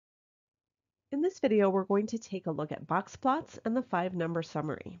In this video, we're going to take a look at box plots and the 5-number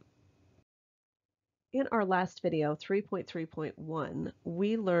summary. In our last video, 3.3.1,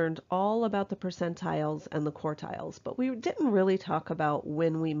 we learned all about the percentiles and the quartiles, but we didn't really talk about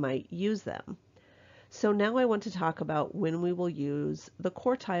when we might use them. So now I want to talk about when we will use the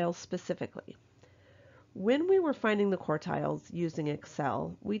quartiles specifically. When we were finding the quartiles using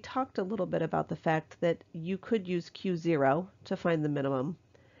Excel, we talked a little bit about the fact that you could use Q0 to find the minimum,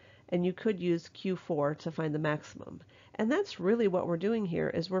 and you could use Q4 to find the maximum. And that's really what we're doing here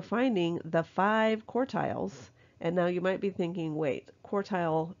is we're finding the 5 quartiles. And now you might be thinking, wait,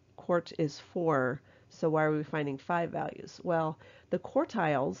 quart is 4, so why are we finding 5 values? Well, the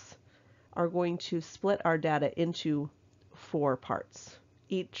quartiles are going to split our data into 4 parts,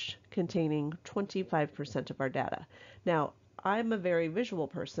 each containing 25% of our data. Now, I'm a very visual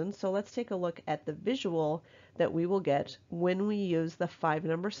person, so let's take a look at the visual that we will get when we use the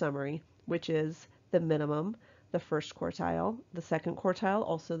 5-number summary, which is the minimum, the first quartile, the second quartile,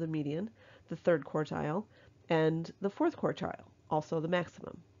 also the median, the third quartile, and the fourth quartile, also the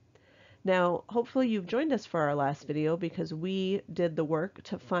maximum. Now, hopefully you've joined us for our last video because we did the work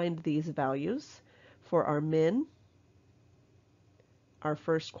to find these values for our min, our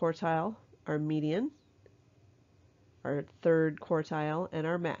first quartile, our median, our third quartile, and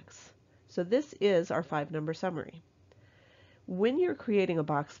our max. So this is our 5-number summary. When you're creating a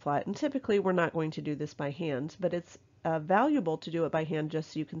box plot, and typically we're not going to do this by hand, but it's valuable to do it by hand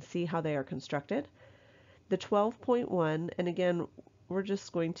just so you can see how they are constructed. The 12.1, and again, we're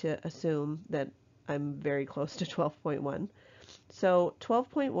just going to assume that I'm very close to 12.1. So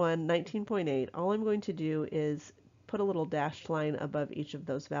 12.1, 19.8, all I'm going to do is put a little dashed line above each of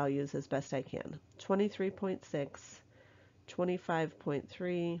those values as best I can. 23.6,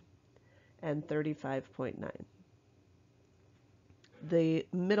 25.3, and 35.9. The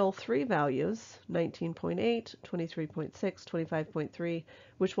middle 3 values, 19.8, 23.6, 25.3,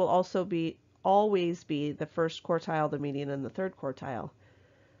 which will also always be the first quartile, the median, and the third quartile.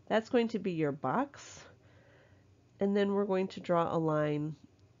 That's going to be your box, and then we're going to draw a line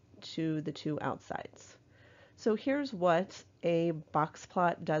to the 2 outsides. So here's what a box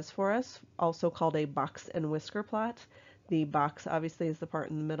plot does for us, also called a box and whisker plot. The box obviously is the part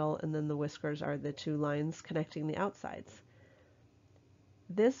in the middle, and then the whiskers are the 2 lines connecting the outsides.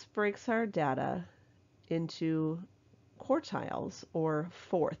 This breaks our data into quartiles, or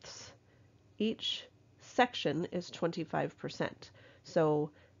fourths. Each section is 25%.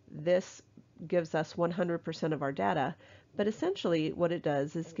 So this gives us 100% of our data, but essentially what it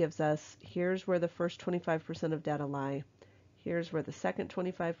does is gives us, here's where the first 25% of data lie, here's where the second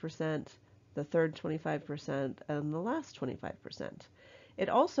 25%, the third 25%, and the last 25%. It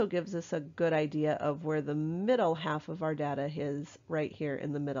also gives us a good idea of where the middle half of our data is right here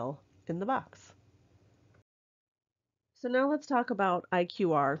in the middle in the box. So now let's talk about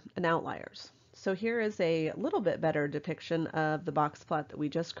IQR and outliers. So here is a little bit better depiction of the box plot that we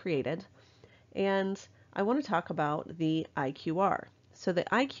just created. And I want to talk about the IQR. So the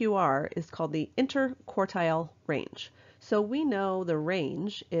IQR is called the interquartile range. So we know the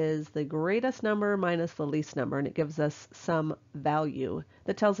range is the greatest number minus the least number, and it gives us some value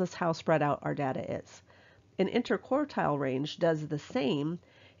that tells us how spread out our data is. An interquartile range does the same,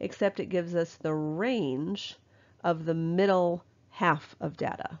 except it gives us the range of the middle half of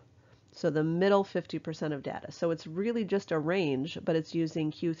data. So the middle 50% of data. So it's really just a range, but it's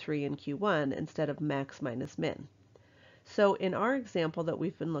using Q3 and Q1 instead of max minus min. So in our example that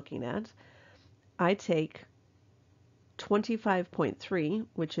we've been looking at, I take 25.3,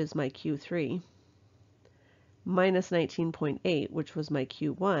 which is my Q3, minus 19.8, which was my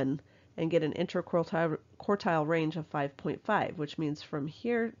Q1, and get an interquartile range of 5.5, which means from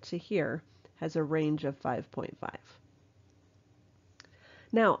here to here has a range of 5.5.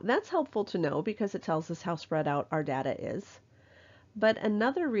 Now, that's helpful to know because it tells us how spread out our data is. But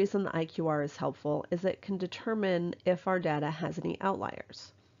another reason the IQR is helpful is it can determine if our data has any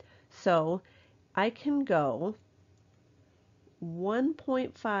outliers. So I can go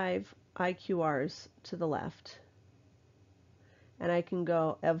 1.5 IQRs to the left, and I can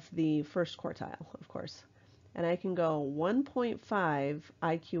go of the first quartile, of course, and I can go 1.5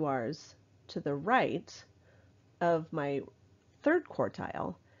 IQRs to the right of my third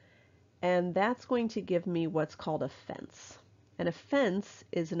quartile, and that's going to give me what's called a fence. And a fence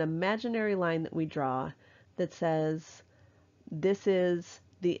is an imaginary line that we draw that says this is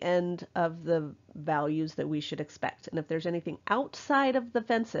the end of the values that we should expect. And if there's anything outside of the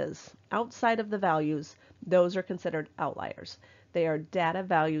fences, outside of the values, those are considered outliers. They are data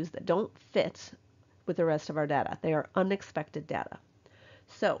values that don't fit with the rest of our data. They are unexpected data.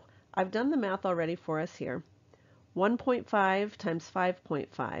 So I've done the math already for us here. 1.5 times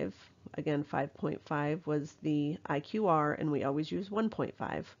 5.5, again 5.5 was the IQR and we always use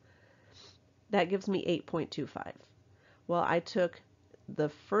 1.5. That gives me 8.25. Well, I took the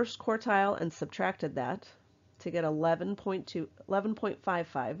first quartile and subtracted that to get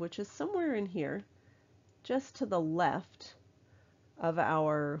 11.55, which is somewhere in here, just to the left of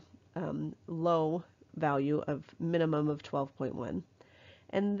our low value of minimum of 12.1.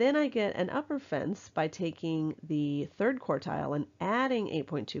 And then I get an upper fence by taking the third quartile and adding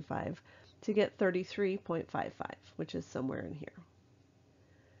 8.25 to get 33.55, which is somewhere in here.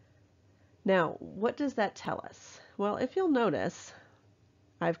 Now, what does that tell us? Well, if you'll notice,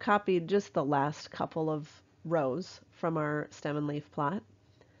 I've copied just the last couple of rows from our stem and leaf plot.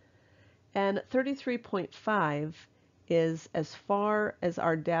 And 33.5 is as far as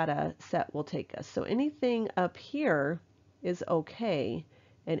our data set will take us. So anything up here is okay,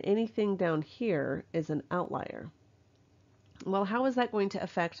 and anything down here is an outlier. Well, how is that going to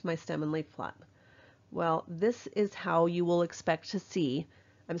affect my stem and leaf plot? Well, this is how you will expect to see,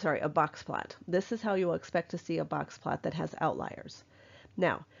 a box plot. This is how you will expect to see a box plot that has outliers.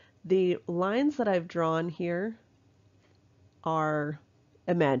 Now, the lines that I've drawn here are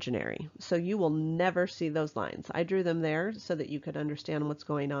imaginary, so you will never see those lines. I drew them there so that you could understand what's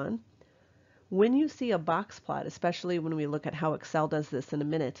going on. When you see a box plot, especially when we look at how Excel does this in a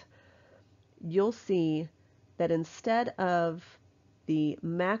minute, you'll see that instead of the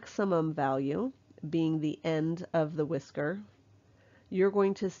maximum value being the end of the whisker, you're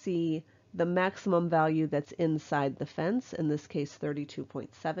going to see the maximum value that's inside the fence. In this case,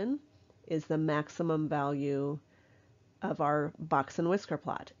 32.7 is the maximum value of our box and whisker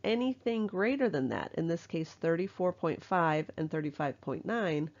plot. Anything greater than that, in this case 34.5 and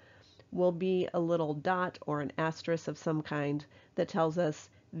 35.9, will be a little dot or an asterisk of some kind that tells us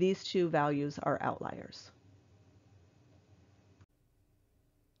these two values are outliers.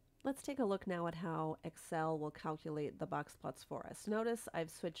 Let's take a look now at how Excel will calculate the box plots for us. Notice I've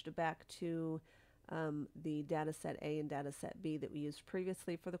switched back to the data set A and data set B that we used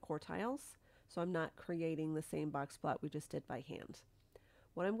previously for the quartiles. So I'm not creating the same box plot we just did by hand.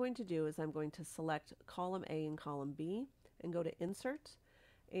 What I'm going to do is I'm going to select column A and column B and go to Insert.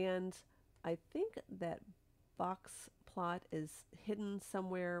 And I think that box plot is hidden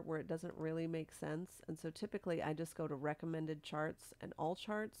somewhere where it doesn't really make sense. And so typically I just go to Recommended Charts and All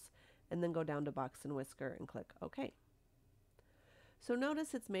Charts and then go down to Box and Whisker and click OK. So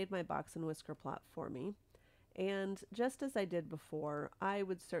notice it's made my box and whisker plot for me. And just as I did before, I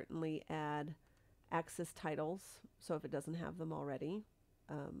would certainly add axis titles, so if it doesn't have them already.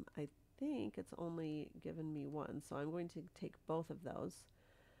 I think it's only given me one, so I'm going to take both of those.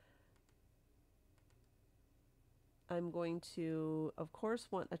 I'm going to, of course,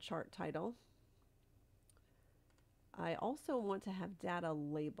 want a chart title. I also want to have data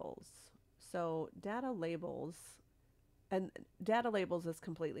labels. So data labels is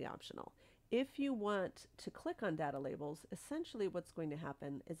completely optional. If you want to click on data labels, essentially what's going to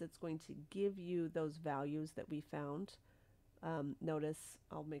happen is it's going to give you those values that we found. Notice,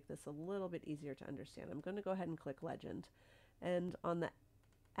 I'll make this a little bit easier to understand. I'm going to go ahead and click Legend. And on the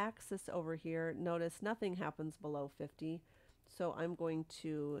axis over here, notice nothing happens below 50. So I'm going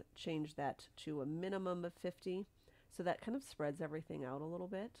to change that to a minimum of 50. So that kind of spreads everything out a little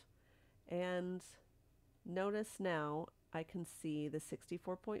bit. And notice now I can see the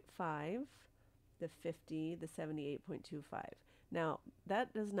 64.5, the 50, the 78.25. Now,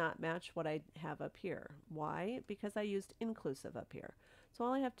 that does not match what I have up here. Why? Because I used inclusive up here. So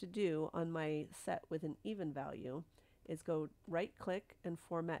all I have to do on my set with an even value is go right-click and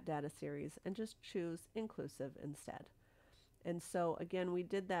Format Data Series and just choose inclusive instead. And so again, we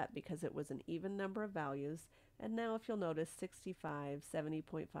did that because it was an even number of values. And now if you'll notice 65,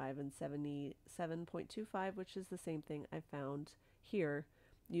 70.5, and 77.25, which is the same thing I found here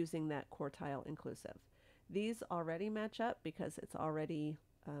using that quartile inclusive. These already match up because it's already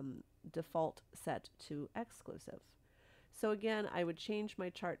default set to exclusive. So again, I would change my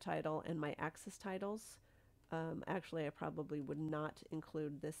chart title and my axis titles. Actually, I probably would not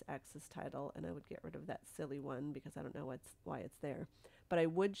include this axis title, and I would get rid of that silly one because I don't know why it's there. But I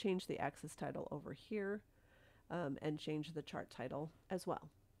would change the axis title over here and change the chart title as well.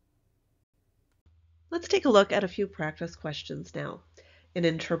 Let's take a look at a few practice questions now in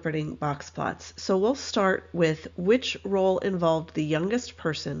interpreting box plots. So we'll start with which role involved the youngest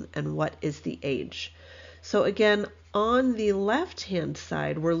person and what is the age. So again, on the left-hand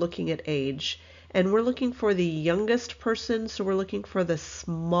side, we're looking at age. And we're looking for the youngest person, so we're looking for the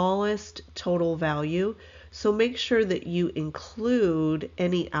smallest total value. So make sure that you include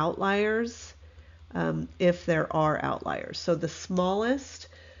any outliers if there are outliers. So the smallest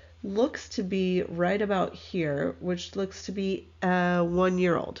looks to be right about here, which looks to be a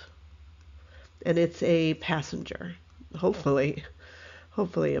 1-year-old. And it's a passenger, hopefully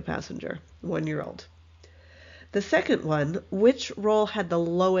a passenger, 1-year-old. The second one, which role had the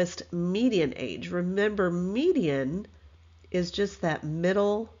lowest median age? Remember, median is just that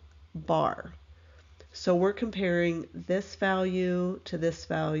middle bar. So we're comparing this value to this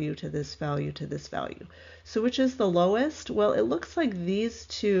value to this value to this value. So which is the lowest? Well, it looks like these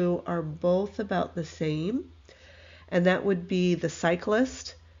two are both about the same, and that would be the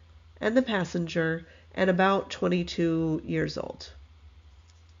cyclist and the passenger, and about 22 years old.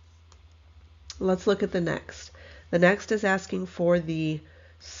 Let's look at the next. The next is asking for the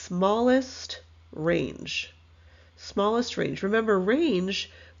smallest range. Smallest range. Remember,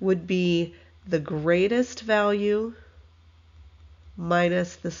 range would be the greatest value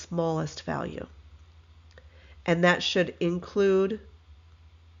minus the smallest value. And that should include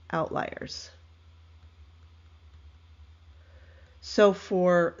outliers. So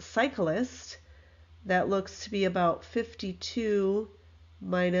for cyclist, that looks to be about 52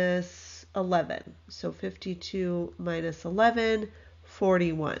 minus 11. So 52 minus 11,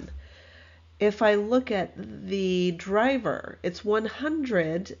 41. If I look at the driver, it's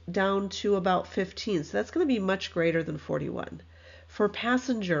 100 down to about 15. So that's going to be much greater than 41. For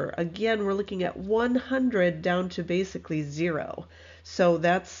passenger, again, we're looking at 100 down to basically 0. So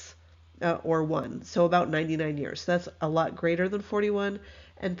that's, or 1. So about 99 years. So that's a lot greater than 41.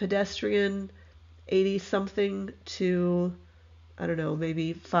 And pedestrian, 80 something to, I don't know,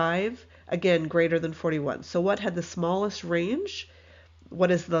 maybe 5. Again, greater than 41. So what had the smallest range?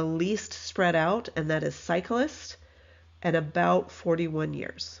 What is the least spread out? And that is cyclist, and about 41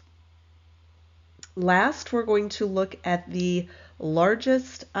 years. Last, we're going to look at the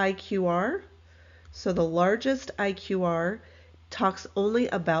largest IQR. So the largest IQR talks only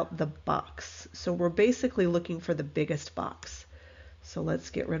about the box. So we're basically looking for the biggest box. So let's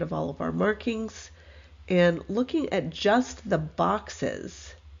get rid of all of our markings. And looking at just the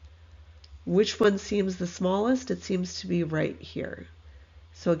boxes, which one seems the smallest? It seems to be right here.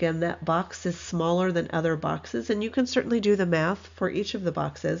 So again, that box is smaller than other boxes, and you can certainly do the math for each of the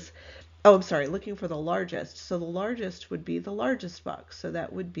boxes. Oh, I'm sorry, looking for the largest. So the largest would be the largest box. So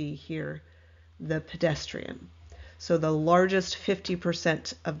that would be here, the pedestrian. So the largest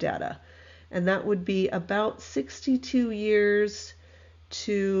 50% of data. And that would be about 62 years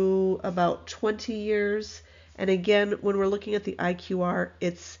to about 20 years. And again, when we're looking at the IQR,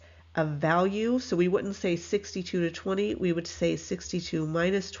 it's a value. So we wouldn't say 62 to 20. We would say 62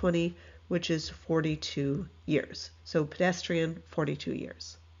 minus 20, which is 42 years. So pedestrian, 42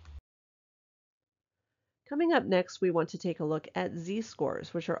 years. Coming up next, we want to take a look at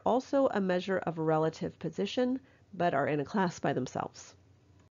z-scores, which are also a measure of relative position, but are in a class by themselves.